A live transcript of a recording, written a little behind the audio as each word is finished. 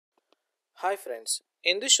Hi friends,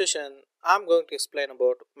 in this session I am going to explain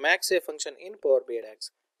about MAXA function in Power BI DAX.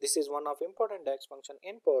 This is one of important DAX function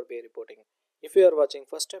in Power BI reporting. If you are watching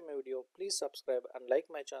first time my video, please subscribe and like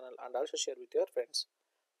my channel and also share with your friends.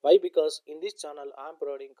 Why? Because in this channel I am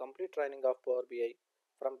providing complete training of Power BI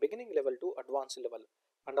from beginning level to advanced level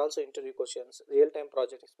and also interview questions, real-time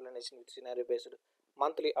project explanation with scenario based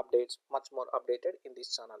monthly updates, much more updated in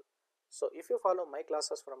this channel. So if you follow my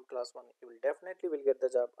classes from class 1, you will definitely will get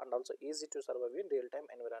the job and also easy to survive in real-time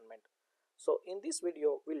environment. So in this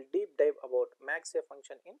video, we'll deep dive about MAXA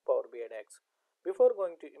function in Power BI DAX. Before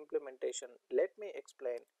going to implementation, let me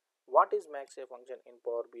explain what is MAXA function in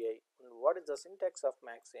Power BI and what is the syntax of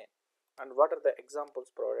MAXA and what are the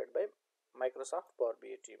examples provided by Microsoft Power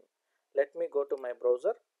BI team. Let me go to my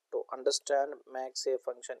browser to understand MAXA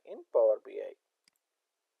function in Power BI.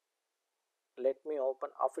 Let me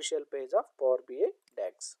open official page of Power BI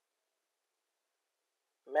DAX.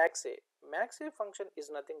 MAXA function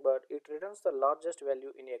is nothing but it returns the largest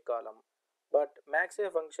value in a column. But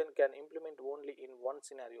MAXA function can implement only in one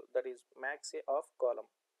scenario, that is MAXA of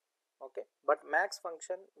column. Okay, but max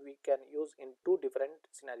function we can use in two different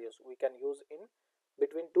scenarios. We can use in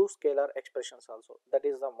between two scalar expressions also. That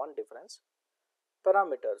is the one difference.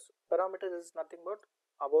 Parameters is nothing but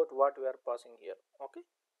about what we are passing here. Okay,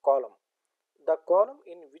 column, the column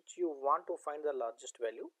in which you want to find the largest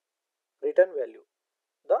value, return value,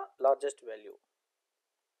 the largest value.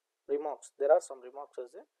 Remarks, there are some remarks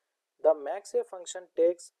as there. The MAXA function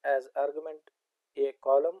takes as argument a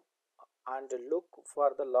column and look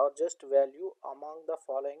for the largest value among the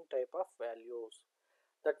following type of values.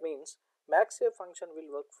 That means MAXA function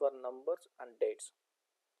will work for numbers and dates,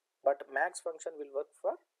 but max function will work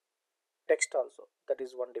for text also. That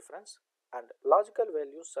is one difference. And logical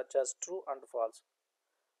values such as true and false.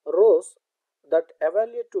 Rows that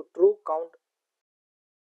evaluate to true count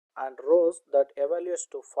and rows that evaluates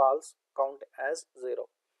to false count as 0.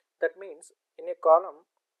 That means in a column,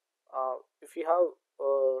 if you have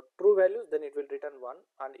true values, then it will return 1,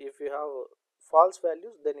 and if you have false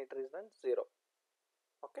values, then it returns 0.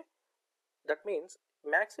 Okay, that means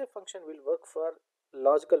MAXA function will work for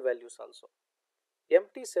logical values also.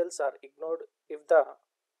 Empty cells are ignored if the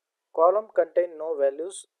column contain no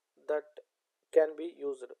values that can be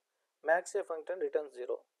used. MAXA function returns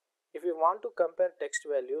 0. If you want to compare text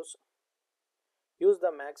values, use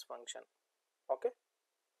the max function. Okay,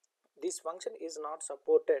 this function is not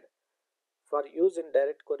supported for use in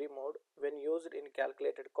direct query mode when used in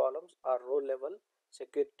calculated columns or row level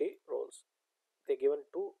security roles. They given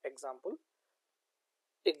two example.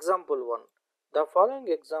 Example 1. The following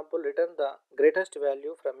example return the greatest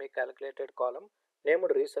value from a calculated column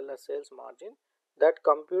named reseller sales margin that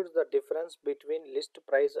computes the difference between list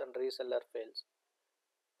price and reseller sales.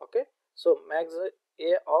 Okay, so MAXA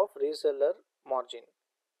A of reseller margin.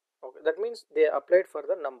 Okay, that means they applied for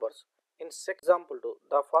the numbers. In example 2,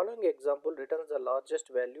 the following example returns the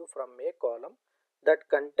largest value from a column that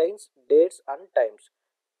contains dates and times.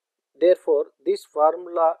 Therefore, this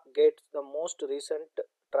formula gets the most recent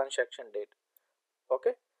transaction date.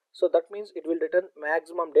 Okay, so that means it will return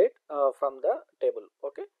maximum date from the table.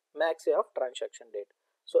 Okay, max of transaction date.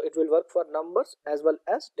 So it will work for numbers as well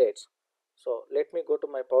as dates. So let me go to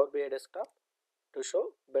my Power BI desktop to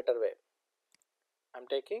show better way. I'm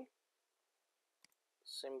taking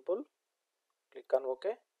simple, click on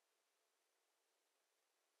OK.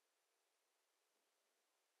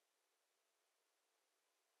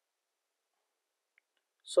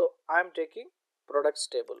 So I'm taking products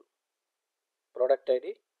table, product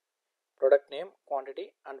ID, product name,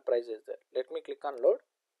 quantity and price is there. Let me click on load.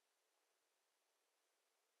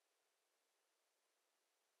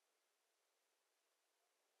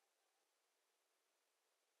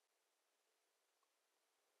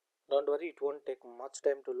 Don't worry, it won't take much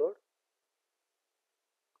time to load.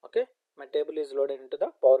 Okay, my table is loaded into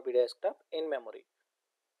the Power BI desktop in memory.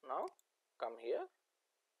 Now come here.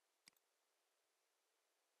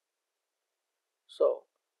 So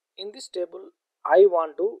in this table I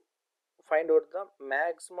want to find out the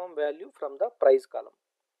maximum value from the price column.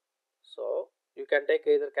 So you can take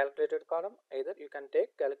either calculated column, either you can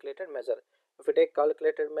take calculated measure. If you take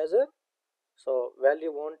calculated measure, so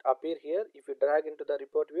value won't appear here. If you drag into the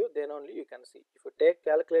report view, then only you can see. If you take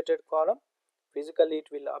calculated column, physically it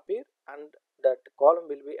will appear and that column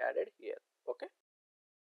will be added here. Okay,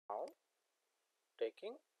 now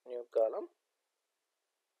taking new column,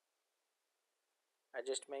 I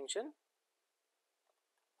just mentioned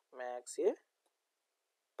MAXA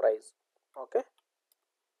price. Okay,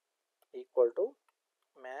 equal to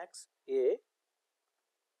MAXA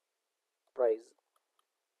price.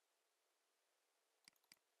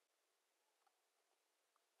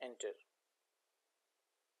 enter.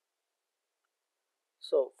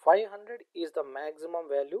 So 500 is the maximum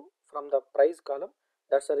value from the price column.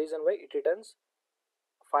 That's the reason why it returns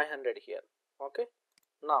 500 here. Okay.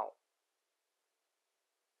 Now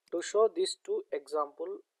to show these two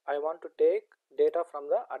example, I want to take data from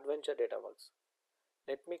the adventure data works.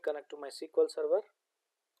 Let me connect to my SQL server.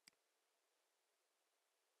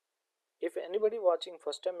 If anybody watching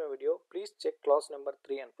first time my video, please check class number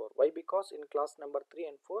 3 and 4. Why? Because in class number 3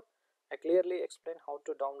 and 4, I clearly explain how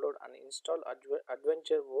to download and install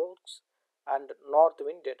Adventure Works and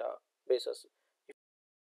Northwind databases. If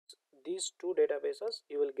these two databases,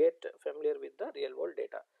 you will get familiar with the real world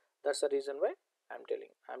data. That's the reason why I am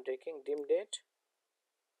telling. I am taking dim date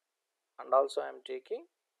and also I am taking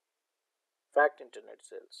fact internet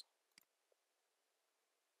sales.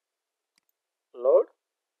 Load.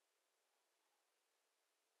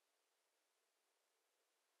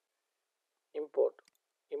 Import.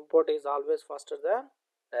 Import is always faster than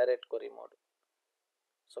direct query mode.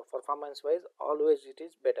 So performance wise, always it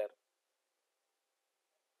is better.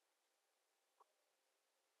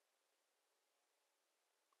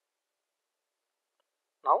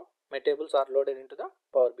 Now my tables are loaded into the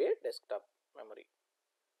Power BI desktop memory.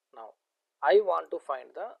 Now I want to find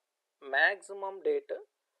the maximum data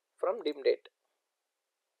from dim date.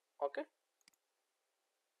 Okay,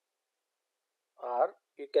 or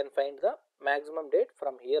you can find the maximum date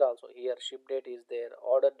from here also. Here ship date is there,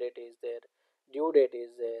 order date is there, due date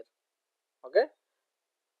is there. Okay,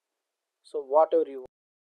 so whatever you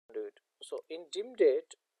want to do it. So in dim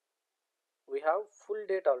date we have full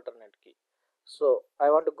date alternate key. So I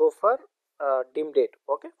want to go for dim date.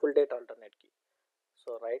 Okay, full date alternate key.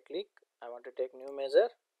 So right click, I want to take new measure.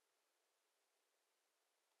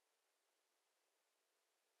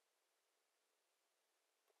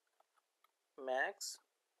 Max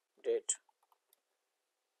date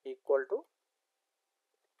equal to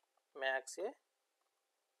max a,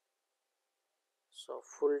 so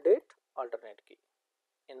full date alternate key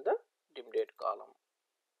in the dim date column,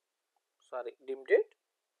 sorry, dim date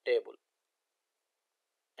table.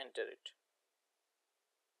 Enter it.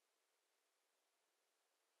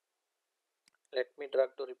 Let me drag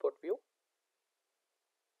to report view.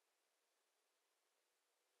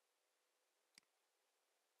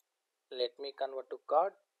 Let me convert to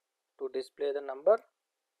card to display the number.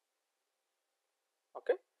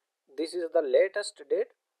 Okay, this is the latest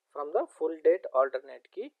date from the full date alternate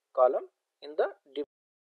key column in the dim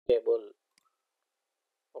table.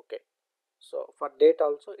 Okay, so for date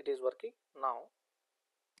also it is working. Now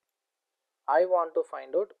I want to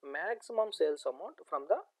find out maximum sales amount from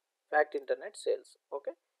the fact internet sales.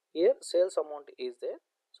 Okay, here sales amount is there,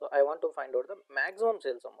 so I want to find out the maximum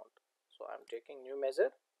sales amount. So I am taking new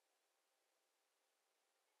measure.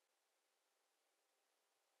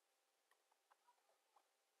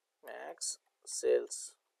 Max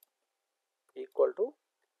sales equal to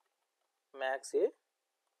max a,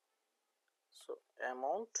 so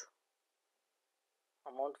amount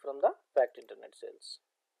from the fact internet sales.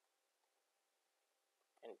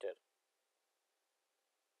 Enter.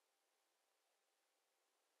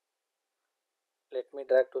 Let me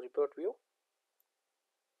drag to report view.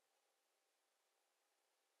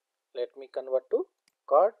 Let me convert to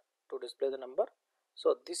card to display the number.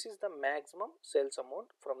 So this is the maximum sales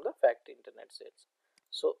amount from the fact internet sales.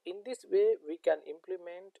 So in this way we can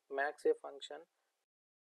implement MAXA function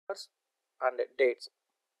and dates.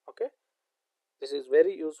 Okay, this is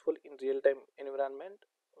very useful in real-time environment.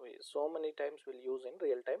 We so many times will use in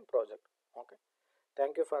real-time project. Okay,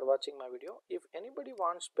 thank you for watching my video. If anybody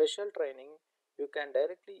wants special training, you can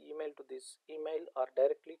directly email to this email or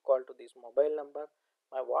directly call to this mobile number.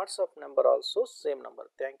 My WhatsApp number also same number.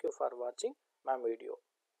 Thank you for watching my video.